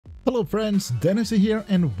Hello friends, Denasy here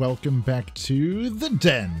and welcome back to the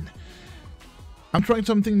den. I'm trying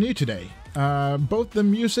something new today. Both the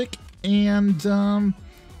music and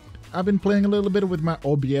I've been playing a little bit with my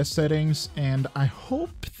OBS settings, and I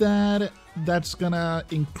hope that that's gonna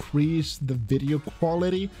increase the video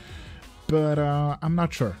quality, but I'm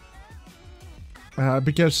not sure.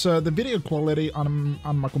 Because the video quality on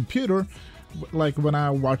my computer, like when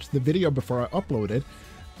I watched the video before I uploaded,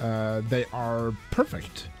 they are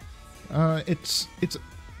perfect. It's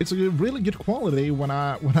a really good quality when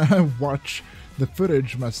I watch the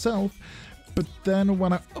footage myself, but then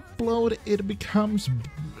when I upload it becomes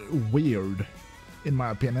weird, in my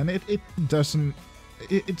opinion.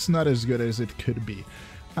 It's not as good as it could be.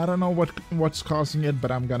 I don't know what's causing it,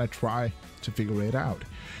 but I'm gonna try to figure it out.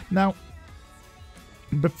 Now,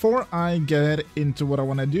 before I get into what I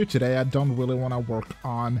want to do today, I don't really want to work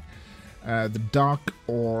on the dock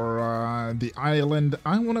or the island.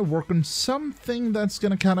 I want to work on something that's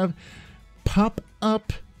gonna kind of pop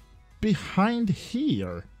up behind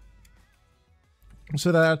here,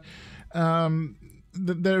 so that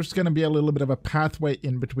there's gonna be a little bit of a pathway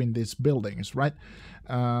in between these buildings, right?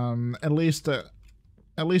 At least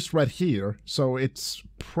right here. So it's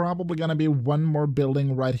probably gonna be one more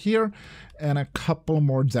building right here and a couple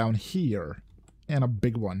more down here and a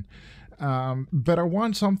big one. But I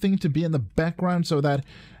want something to be in the background so that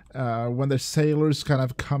when the sailors kind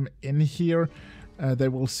of come in here, they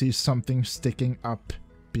will see something sticking up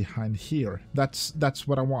behind here. That's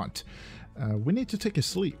what I want. We need to take a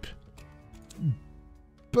sleep.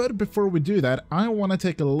 But before we do that, I want to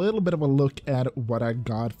take a little bit of a look at what I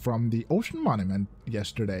got from the Ocean Monument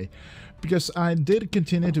yesterday. Because I did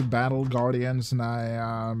continue to battle Guardians, and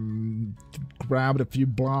I grabbed a few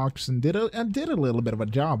blocks and did a little bit of a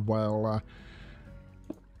job while...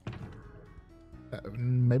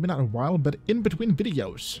 maybe not a while, but in between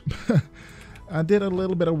videos. I did a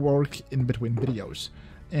little bit of work in between videos.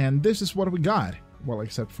 And this is what we got. Well,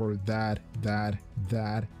 except for that,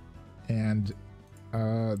 and...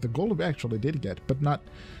 the gold we actually did get, but not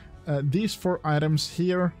these 4 items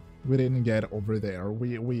here. We didn't get over there.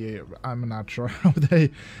 I'm not sure how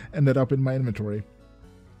they ended up in my inventory,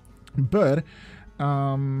 but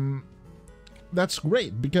that's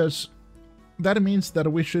great, because that means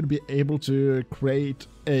that we should be able to create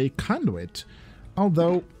a conduit.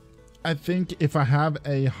 Although I think if I have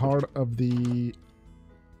a heart of the,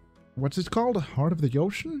 what's it called, heart of the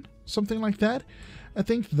ocean, something like that, I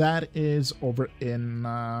think that is over in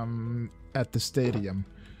at the stadium.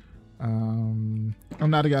 I'm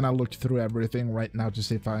not gonna look through everything right now to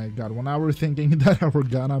see if I got one. I was thinking that I were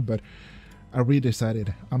gonna, but I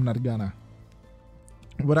redecided I'm not gonna.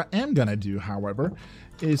 What I am gonna do, however,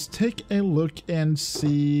 is take a look and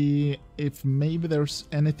see if maybe there's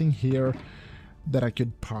anything here that I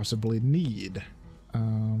could possibly need.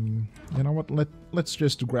 You know what? Let's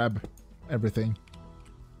just grab everything.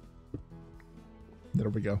 There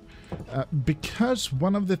we go. Because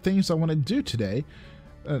one of the things I want to do today...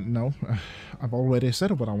 no, I've already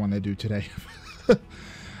said what I want to do today.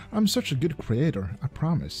 I'm such a good creator, I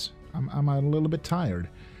promise. I'm a little bit tired.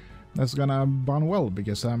 That's gonna bond well,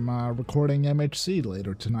 because I'm recording MHC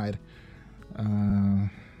later tonight.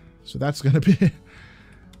 So that's gonna be...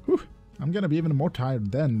 whew, I'm gonna be even more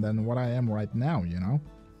tired then than what I am right now, you know?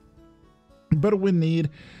 But we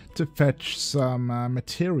need to fetch some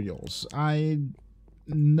materials. I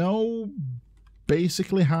know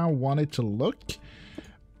basically how I want it to look,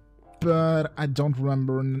 but I don't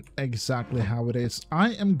remember exactly how it is.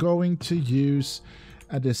 I am going to use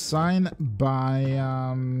a design by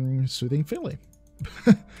SoothingFilly.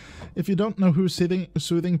 If you don't know who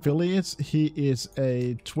SoothingFilly is, he is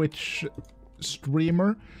a Twitch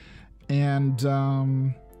streamer, and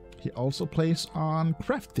he also plays on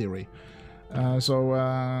Craft Theory. So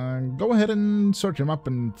go ahead and search him up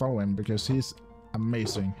and follow him, because he's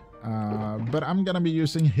amazing. But I'm gonna be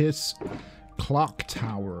using his clock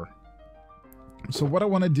tower. So what I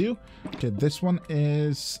want to do... okay, this one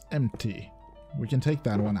is empty. We can take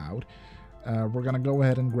that one out. We're gonna go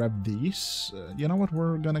ahead and grab these. You know what?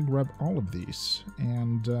 We're gonna grab all of these.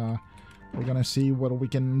 And we're gonna see what we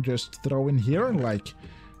can just throw in here, like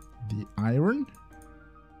the iron.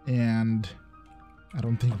 And I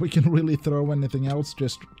don't think we can really throw anything else.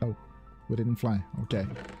 Just... oh, we didn't fly. Okay.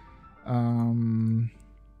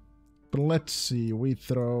 But let's see, we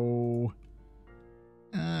throw...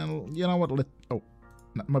 you know what, oh,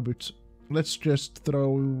 not my boots. Let's just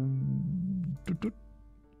throw...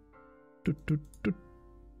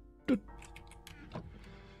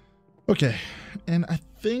 okay, and I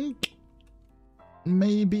think...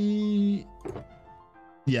 maybe...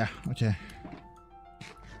 yeah, okay.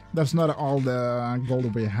 That's not all the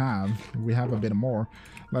gold we have. We have a bit more.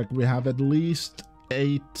 Like, we have at least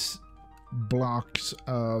 8 blocks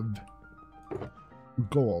of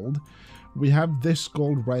gold. We have this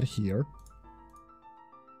gold right here.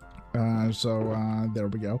 There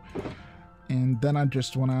we go. And then I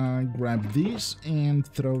just want to grab these and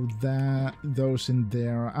throw those in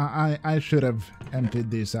there. I should have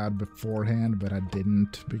emptied these out beforehand, but I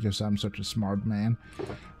didn't because I'm such a smart man.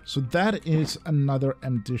 So that is another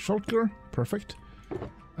empty shulker. Perfect.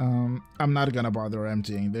 I'm not gonna bother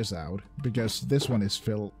emptying this out because this one is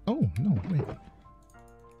filled. Oh, no, wait.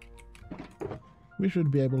 We should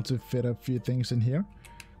be able to fit a few things in here.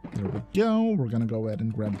 There we go. We're gonna go ahead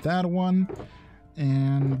and grab that one.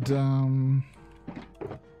 And,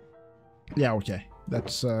 yeah, okay.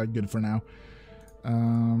 That's good for now.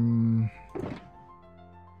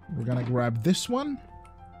 We're gonna grab this one.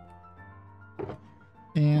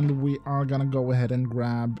 And we are gonna go ahead and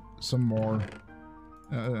grab some more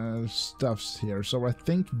stuffs here. So I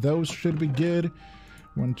think those should be good.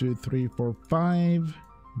 1, 2, 3, 4, 5.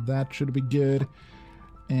 That should be good.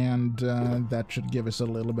 And that should give us a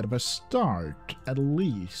little bit of a start, at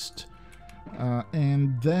least.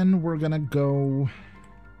 And then we're gonna go...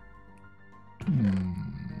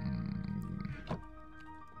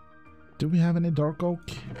 Do we have any dark oak?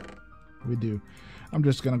 We do. I'm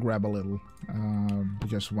just gonna grab a little,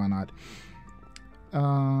 because why not?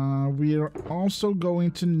 We are also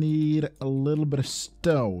going to need a little bit of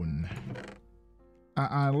stone.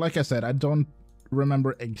 Like I said, I don't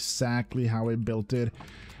remember exactly how he built it.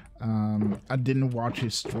 I didn't watch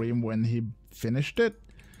his stream when he finished it.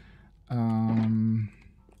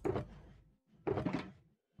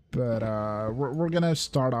 But we're gonna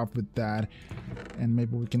start off with that, and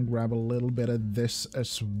maybe we can grab a little bit of this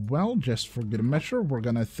as well, just for good measure. We're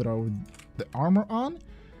gonna throw the armor on,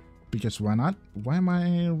 because why not? Why am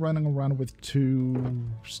I running around with 2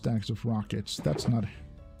 stacks of rockets? That's not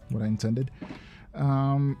what I intended.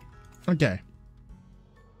 Okay.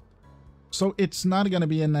 So it's not gonna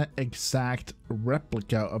be an exact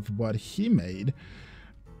replica of what he made,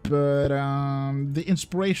 but the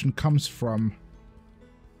inspiration comes from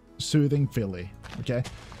SoothingFilly, okay?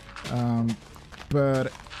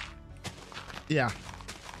 But yeah,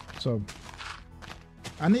 so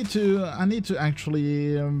I need to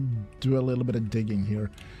actually do a little bit of digging here.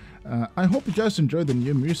 I hope you guys enjoyed the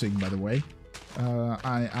new music, by the way.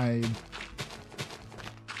 I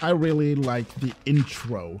really like the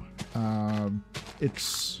intro. I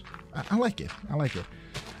like it. I like it.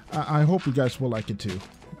 I hope you guys will like it too.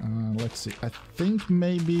 Let's see. I think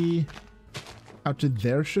maybe out to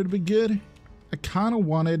there should be good. I kind of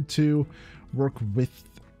wanted to work with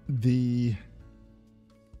the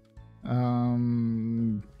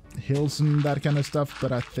hills and that kind of stuff,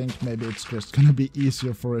 but I think maybe it's just gonna be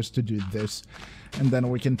easier for us to do this, and then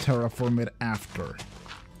we can terraform it after.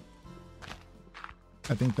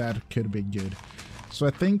 I think that could be good. So I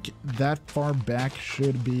think that far back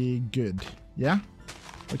should be good. Yeah?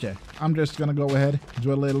 Okay, I'm just gonna go ahead,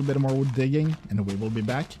 do a little bit more digging, and we will be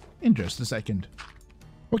back in just a second.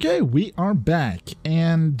 Okay, we are back,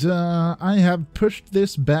 and I have pushed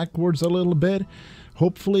this backwards a little bit,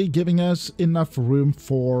 hopefully giving us enough room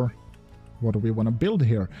for what do we want to build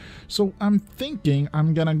here. So I'm thinking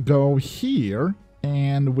I'm gonna go here,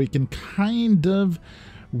 and we can kind of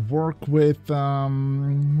work with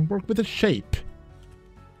a shape,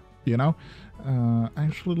 you know.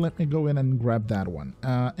 Actually, let me go in and grab that one,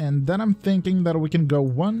 and then I'm thinking that we can go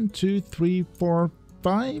 1, 2, 3, 4,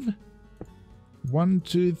 5. 1,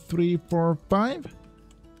 2, 3, 4, 5.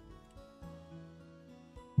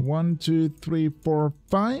 1, 2, 3, 4,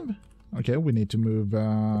 5. Okay, we need to move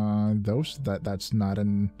those. That's not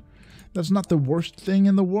the worst thing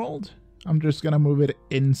in the world. I'm just gonna move it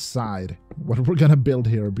inside what we're gonna build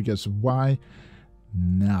here, because why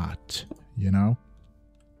not, you know?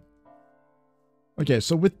 Okay,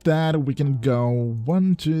 so with that we can go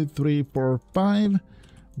 1, 2, 3, 4, 5.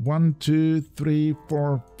 1, 2, 3,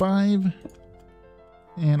 4, 5.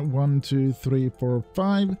 And 1, 2, 3, 4,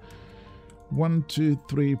 5. 1, 2,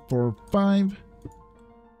 3, 4, 5.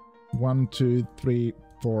 1, 2, 3,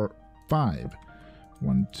 4, 5.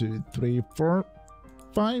 1, 2, 3, 4,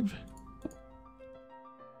 5.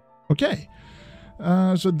 Okay.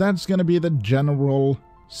 So that's going to be the general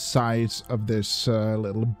size of this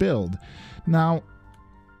little build. Now,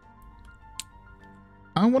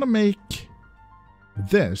 I want to make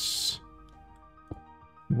this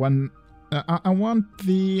one. I want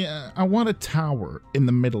a tower in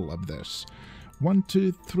the middle of this. 1, 2,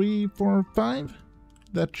 3, 4, 5.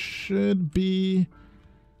 That should be.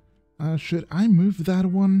 Should I move that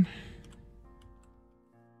one?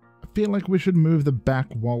 feel like we should move the back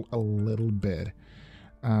wall a little bit.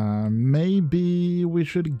 Maybe we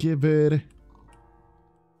should give it...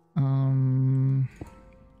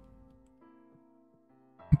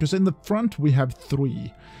 because in the front we have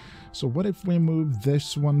 3. So what if we move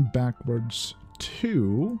this one backwards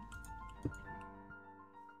 2,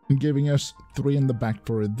 giving us 3 in the back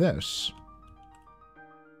for this?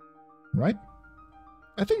 Right?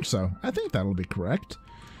 I think so. I think that'll be correct.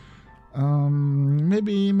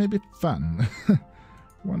 Maybe fun.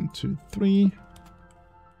 1, 2, 3.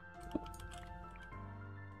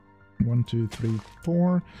 1, 2, 3,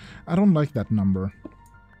 4. I don't like that number.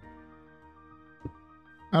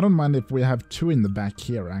 I don't mind if we have 2 in the back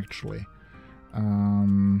here, actually.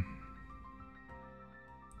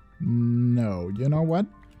 No, you know what?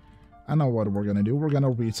 I know what we're gonna do. We're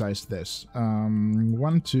gonna resize this.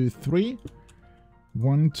 1, 2, 3.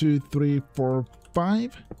 1, 2, 3, 4,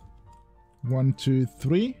 5. 1, 2,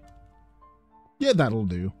 3. Yeah, that'll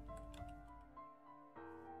do.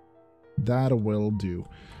 That will do.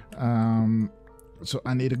 So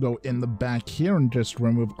I need to go in the back here and just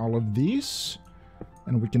remove all of these.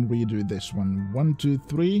 And we can redo this one. 1, 2,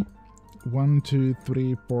 3. 1, 2,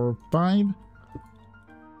 3, 4, 5.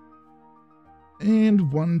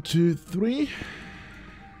 And 1, 2, 3.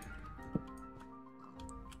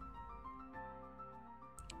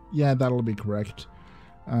 Yeah, that'll be correct.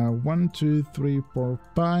 1, 2, 3, 4,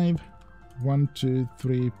 5. 1, 2,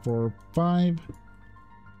 3, 4, 5.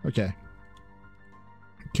 Okay.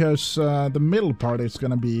 Because the middle part is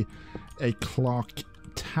going to be a clock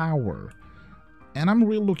tower. And I'm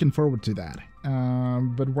really looking forward to that.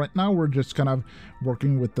 But right now we're just kind of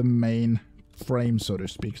working with the main frame, so to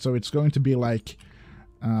speak. So it's going to be like...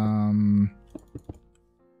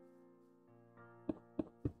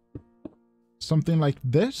 something like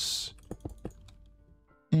this.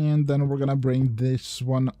 And then we're gonna bring this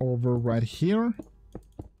one over right here.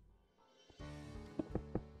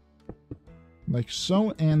 Like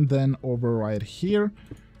so. And then over right here.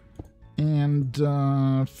 And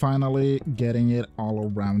finally getting it all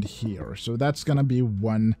around here. So that's gonna be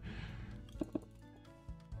one...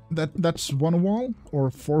 That's one wall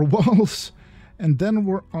or 4 walls. And then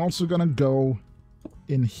we're also gonna go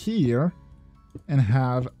in here and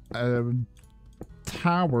have a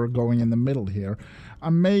tower going in the middle here. I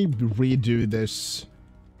may redo this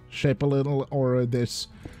shape a little, or this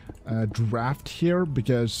draft here,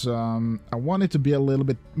 because I want it to be a little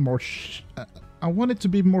bit more... I want it to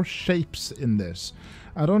be more shapes in this.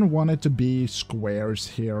 I don't want it to be squares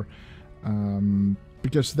here,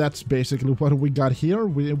 because that's basically what we got here.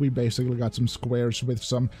 We basically got some squares with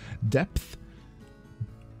some depth,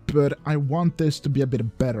 but I want this to be a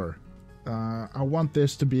bit better. I want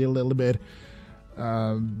this to be a little bit...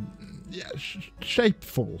 yeah,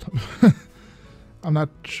 shapeful. I'm not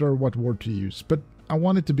sure what word to use, but I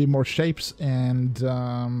want it to be more shapes, and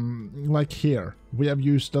like here, we have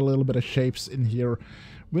used a little bit of shapes in here.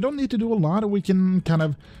 We don't need to do a lot. We can kind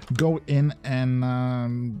of go in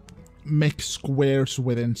and make squares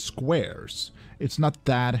within squares. It's not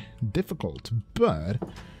that difficult, but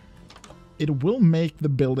it will make the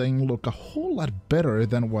building look a whole lot better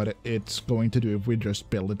than what it's going to do if we just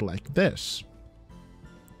build it like this.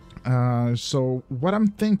 So what I'm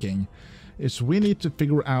thinking is we need to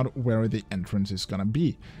figure out where the entrance is gonna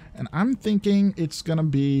be. And I'm thinking it's gonna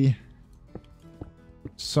be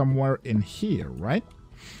somewhere in here, right?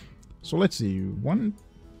 So let's see. 1,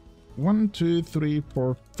 2, 3,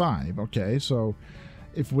 4, 5. Okay, so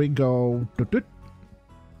if we go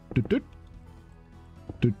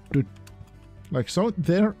like so,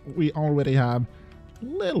 there we already have a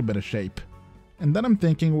little bit of shape. And then I'm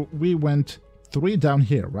thinking we went 3 down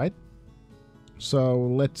here, right? So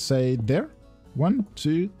let's say there. 1,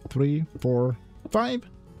 2, 3, 4, 5.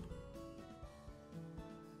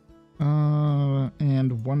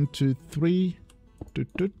 And 1, 2, 3.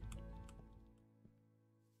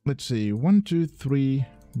 Let's see. 1, 2, 3.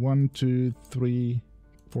 1, 2, 3,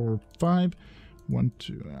 4, 5. 1,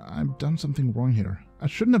 2. I've done something wrong here. I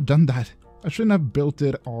shouldn't have done that. I shouldn't have built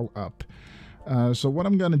it all up. So what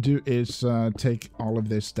I'm gonna do is take all of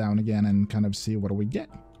this down again and kind of see what we get.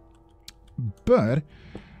 But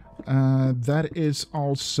that is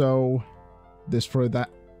also this for that.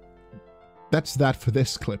 That's that for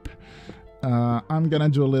this clip. I'm gonna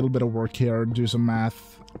do a little bit of work here, do some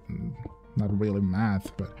math. Not really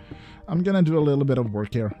math, but I'm gonna do a little bit of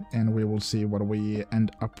work here, and we will see what we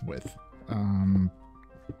end up with. I'm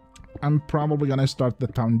probably gonna start the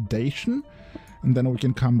foundation, and then we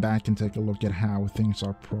can come back and take a look at how things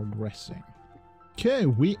are progressing. Okay,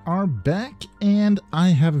 we are back, and I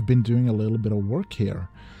have been doing a little bit of work here.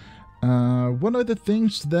 One of the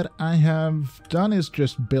things that I have done is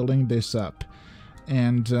just building this up.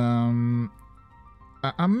 And I'm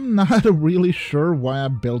not really sure why I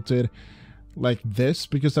built it like this,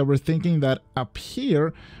 because I was thinking that up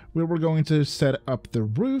here we were going to set up the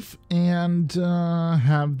roof and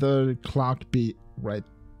have the clock be right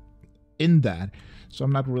in that. So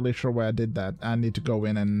I'm not really sure why I did that. I need to go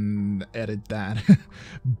in and edit that.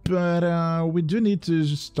 But we do need to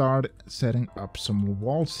start setting up some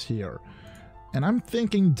walls here. And I'm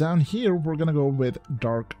thinking down here we're gonna go with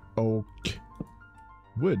dark oak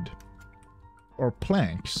wood. Or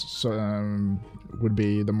planks, so would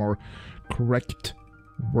be the more correct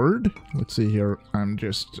word. Let's see here. I'm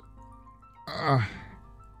just...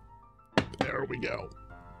 there we go.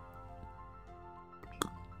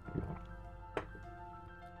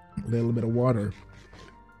 A little bit of water.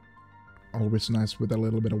 Always nice with a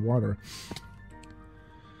little bit of water.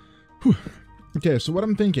 Whew. Okay, so what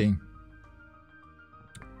I'm thinking...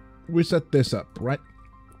 we set this up, right?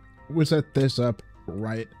 We set this up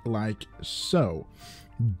right like so.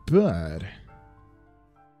 But...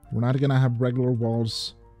 we're not gonna have regular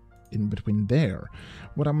walls in between there.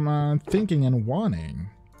 What I'm thinking and wanting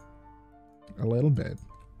a little bit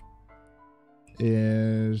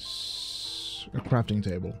is a crafting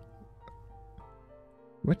table.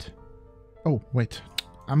 What? Oh, wait.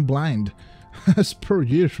 I'm blind. As per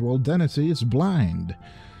usual, Denasy is blind.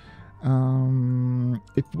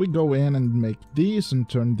 If we go in and make these and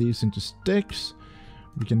turn these into sticks,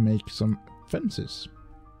 we can make some fences.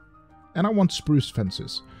 And I want spruce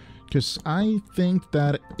fences. Because I think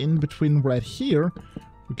that in between right here,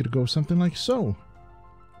 we could go something like so.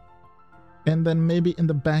 And then maybe in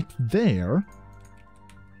the back there,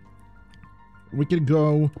 we could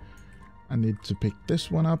go... I need to pick this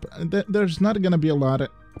one up. There's not going to be a lot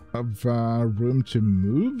of room to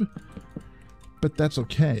move, but that's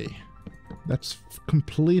okay. That's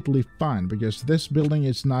completely fine, because this building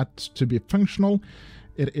is not to be functional.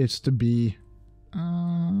 It is to be...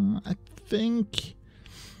 I think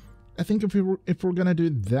if we're gonna do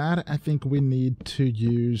that, I think we need to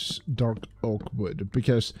use dark oak wood,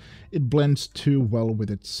 because it blends too well with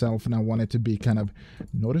itself, and I want it to be kind of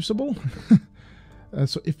noticeable.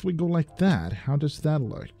 So if we go like that, how does that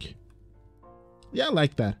look? Yeah, I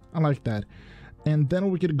like that. I like that. And then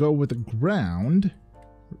we could go with the ground,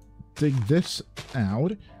 dig this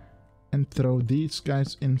out, and throw these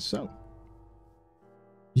guys in so.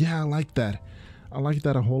 Yeah, I like that. I like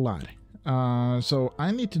that a whole lot. So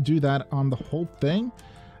I need to do that on the whole thing,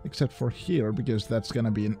 except for here, because that's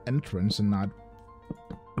gonna be an entrance and not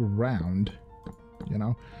ground, you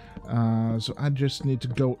know. So I just need to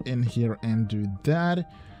go in here and do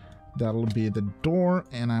that. That'll be the door,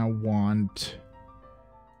 and I want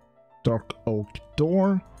dark oak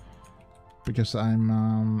door, because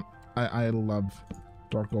I'm I love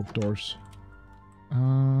dark oak doors.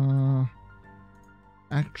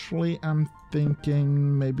 Actually, I'm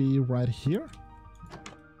thinking maybe right here.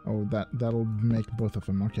 Oh, that'll make both of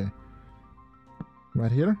them. Okay.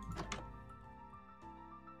 Right here?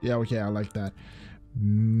 Yeah, okay, I like that.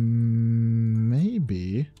 Maybe.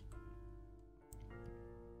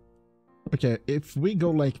 Okay, if we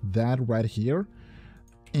go like that right here,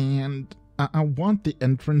 and I want the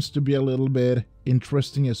entrance to be a little bit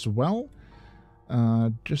interesting as well.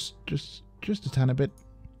 Just a tiny bit.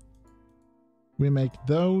 We make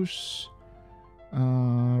those.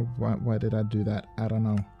 Why did I do that? I don't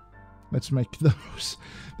know. Let's make those.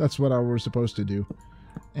 That's what I was supposed to do.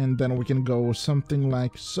 And then we can go something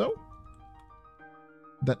like so.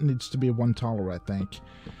 That needs to be one taller, I think.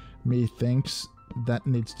 Me thinks that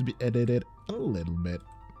needs to be edited a little bit.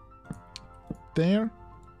 There.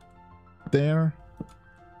 There.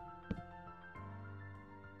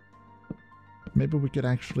 Maybe we could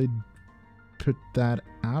actually put that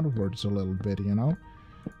outwards a little bit, you know?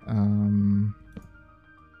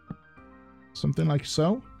 Something like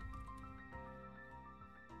so.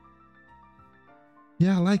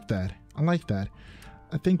 Yeah, I like that. I like that.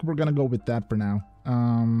 I think we're gonna go with that for now.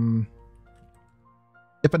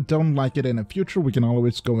 If I don't like it in the future, we can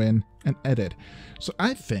always go in and edit. So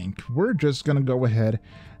I think we're just gonna go ahead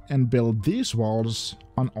and build these walls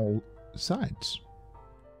on all sides.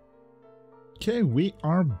 Okay, we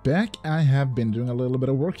are back. I have been doing a little bit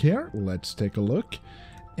of work here. Let's take a look.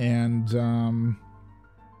 And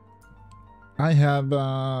I have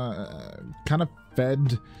kind of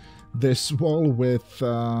fed this wall with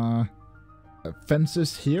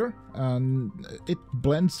fences here. It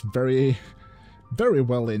blends very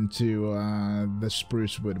well into the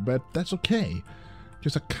spruce wood, but that's okay,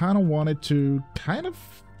 because I kind of wanted to kind of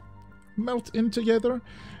melt in together,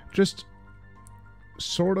 just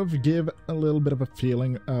sort of give a little bit of a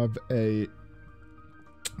feeling of a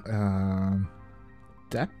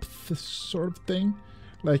depth sort of thing.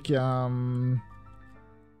 Like,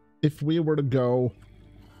 if we were to go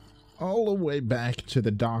all the way back to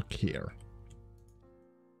the dock here.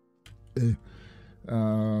 If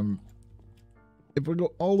we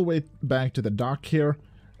go all the way back to the dock here,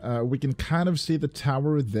 we can kind of see the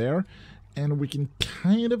tower there, and we can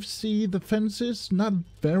kind of see the fences. Not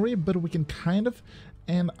very, but we can kind of,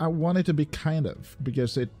 and I want it to be kind of,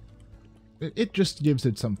 because it just gives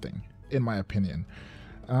it something, in my opinion.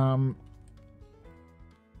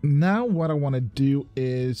 Now what I want to do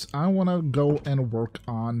is I want to go and work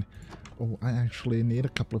on... Oh, I actually need a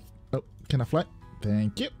couple of... Oh, can I fly?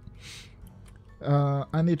 Thank you.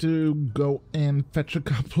 I need to go and fetch a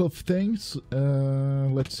couple of things.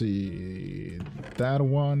 Let's see. That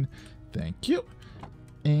one. Thank you.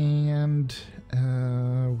 And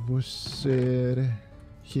was it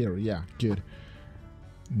here? Yeah, good.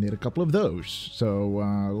 Need a couple of those. So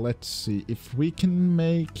let's see if we can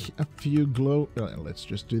make a few glow... let's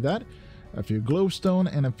just do that. A few glowstone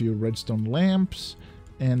and a few redstone lamps.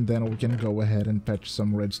 And then we can go ahead and fetch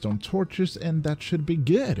some redstone torches, and that should be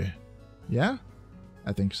good. Yeah?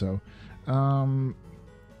 I think so.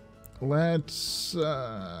 Let's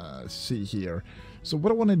see here. So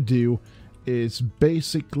what I want to do is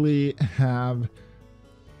basically have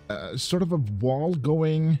sort of a wall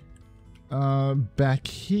going back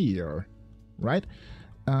here, right?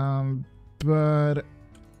 But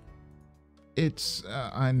it's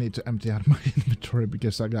I need to empty out my inventory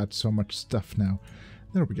because I got so much stuff now.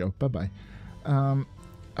 There we go. Bye-bye.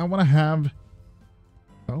 I want to have...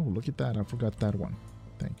 Oh, look at that. I forgot that one.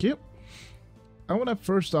 Thank you. I want to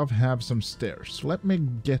first off have some stairs. Let me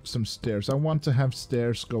get some stairs. I want to have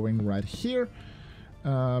stairs going right here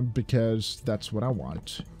because that's what I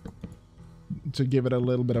want. To give it a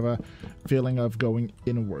little bit of a feeling of going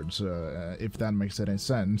inwards, if that makes any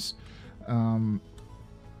sense. And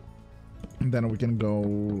then we can go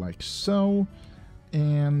like so.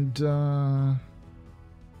 And...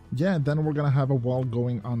 yeah, then we're gonna have a wall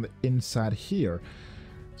going on the inside here.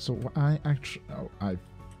 So I actually... Oh,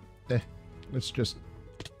 let's just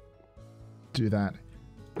do that.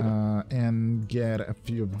 And get a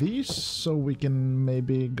few of these so we can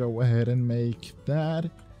maybe go ahead and make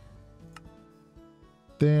that.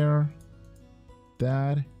 There.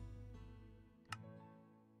 That.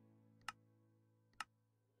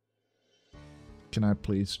 Can I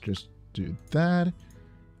please just do that?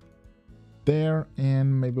 There,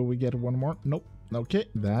 and maybe we get one more. Nope. Okay,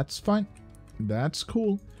 that's fine. That's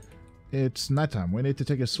cool. It's nighttime. We need to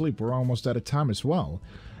take a sleep. We're almost out of time as well.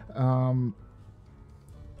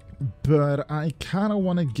 But I kind of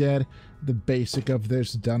want to get the basic of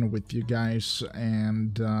this done with you guys,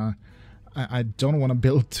 and I don't want to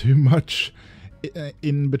build too much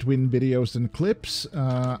in between videos and clips.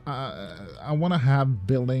 I want to have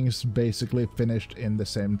buildings basically finished in the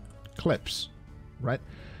same clips, right?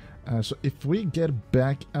 So if we get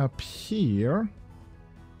back up here...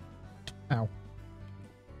 Ow.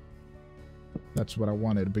 That's what I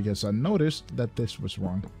wanted, because I noticed that this was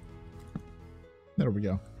wrong. There we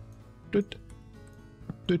go. Doot.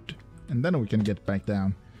 Doot. And then we can get back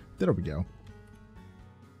down. There we go.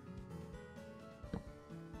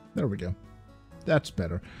 There we go. That's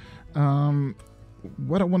better.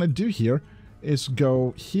 What I want to do here is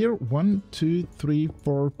go here. 1, 2, 3,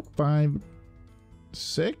 4, 5,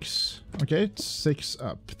 6. Okay, it's 6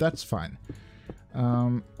 up. That's fine.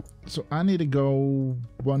 So I need to go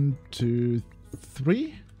 1, 2,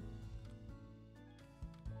 3.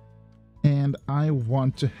 And I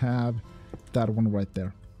want to have that one right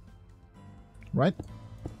there. Right?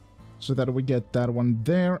 So that we get that one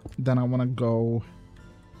there. Then I want to go...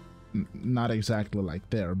 not exactly like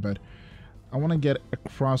there, but I want to get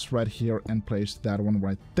across right here and place that one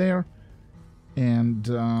right there. And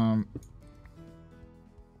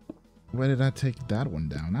where did I take that one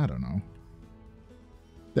down? I don't know.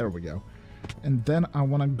 There we go. And then I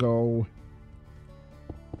want to go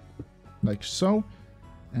like so.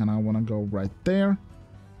 And I want to go right there.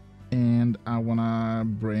 And I want to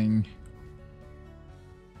bring...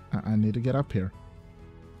 I need to get up here.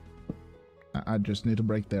 I just need to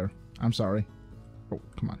break there. I'm sorry. Oh,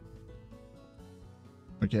 come on.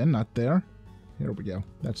 Okay, not there. Here we go.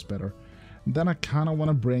 That's better. Then I kind of want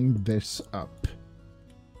to bring this up.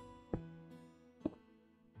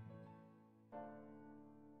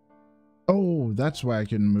 Oh, that's why I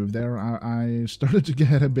couldn't move there. I started to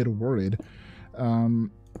get a bit worried.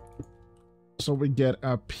 So we get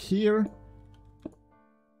up here.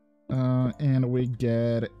 And we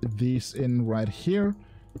get these in right here.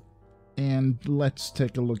 And let's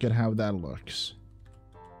take a look at how that looks.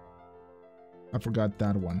 I forgot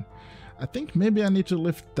that one. I think maybe I need to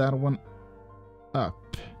lift that one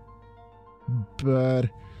up. But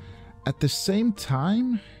at the same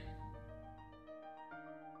time,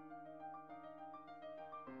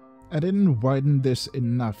 I didn't widen this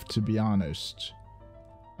enough, to be honest.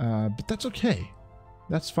 But that's okay.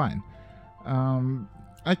 That's fine.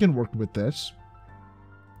 I can work with this.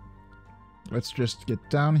 Let's just get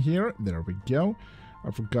down here. There we go.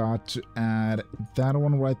 I forgot to add that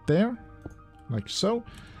one right there. Like so.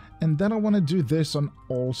 And then I want to do this on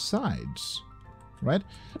all sides. Right?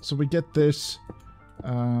 So we get this...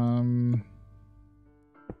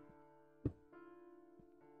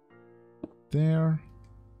 there.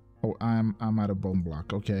 Oh, I'm out of bone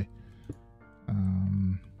block. Okay.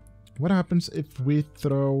 What happens if we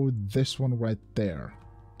throw this one right there?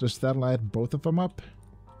 Does that light both of them up?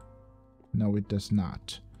 No, it does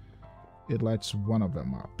not. It lights one of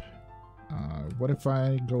them up. What if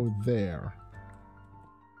I go there?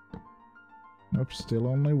 Nope, still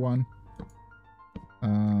only one.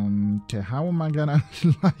 Okay, how am I gonna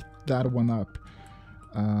light that one up?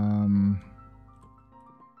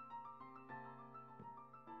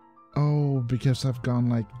 Oh, because I've gone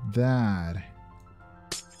like that.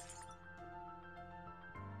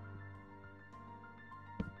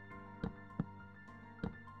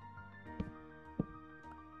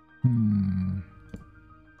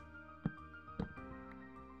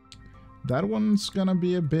 That one's gonna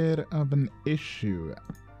be a bit of an issue.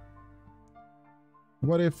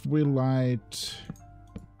 What if we light...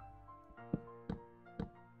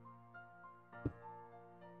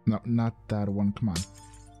 No, not that one. Come on.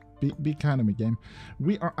 Be kind of me, game.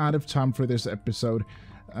 We are out of time for this episode.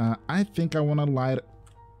 I think I want to light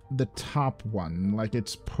the top one. Like,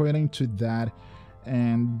 it's pointing to that.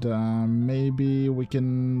 And maybe we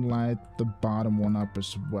can light the bottom one up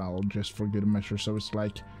as well, just for good measure. So it's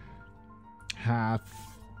like half.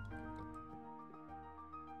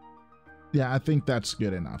 Yeah, I think that's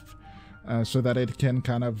good enough. So that it can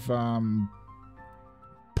kind of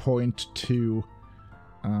point to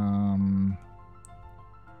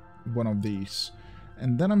one of these.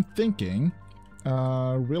 And then I'm thinking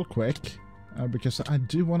real quick, because I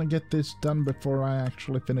do want to get this done before I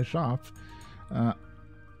actually finish off.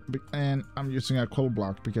 And I'm using a coal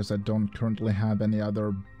block because I don't currently have any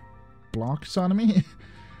other blocks on me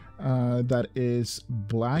that is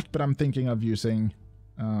black, but I'm thinking of using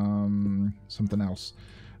something else.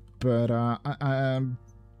 But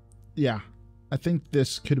yeah, I think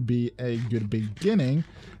this could be a good beginning,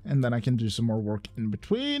 and then I can do some more work in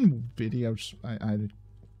between videos. I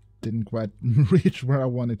didn't quite reach where I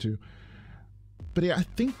wanted to, but yeah, I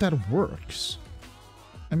think that works.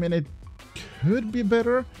 I mean, it could be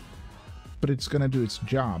better, but it's gonna do its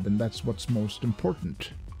job, and that's what's most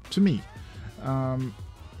important to me.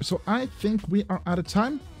 So I think we are out of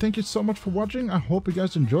time. Thank you so much for watching. I hope you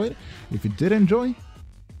guys enjoyed. If you did enjoy,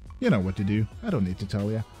 you know what to do. I don't need to tell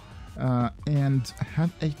you. And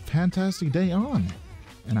have a fantastic day on.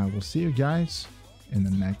 And I will see you guys in the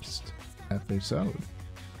next episode.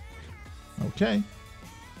 Okay.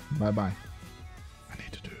 Bye-bye.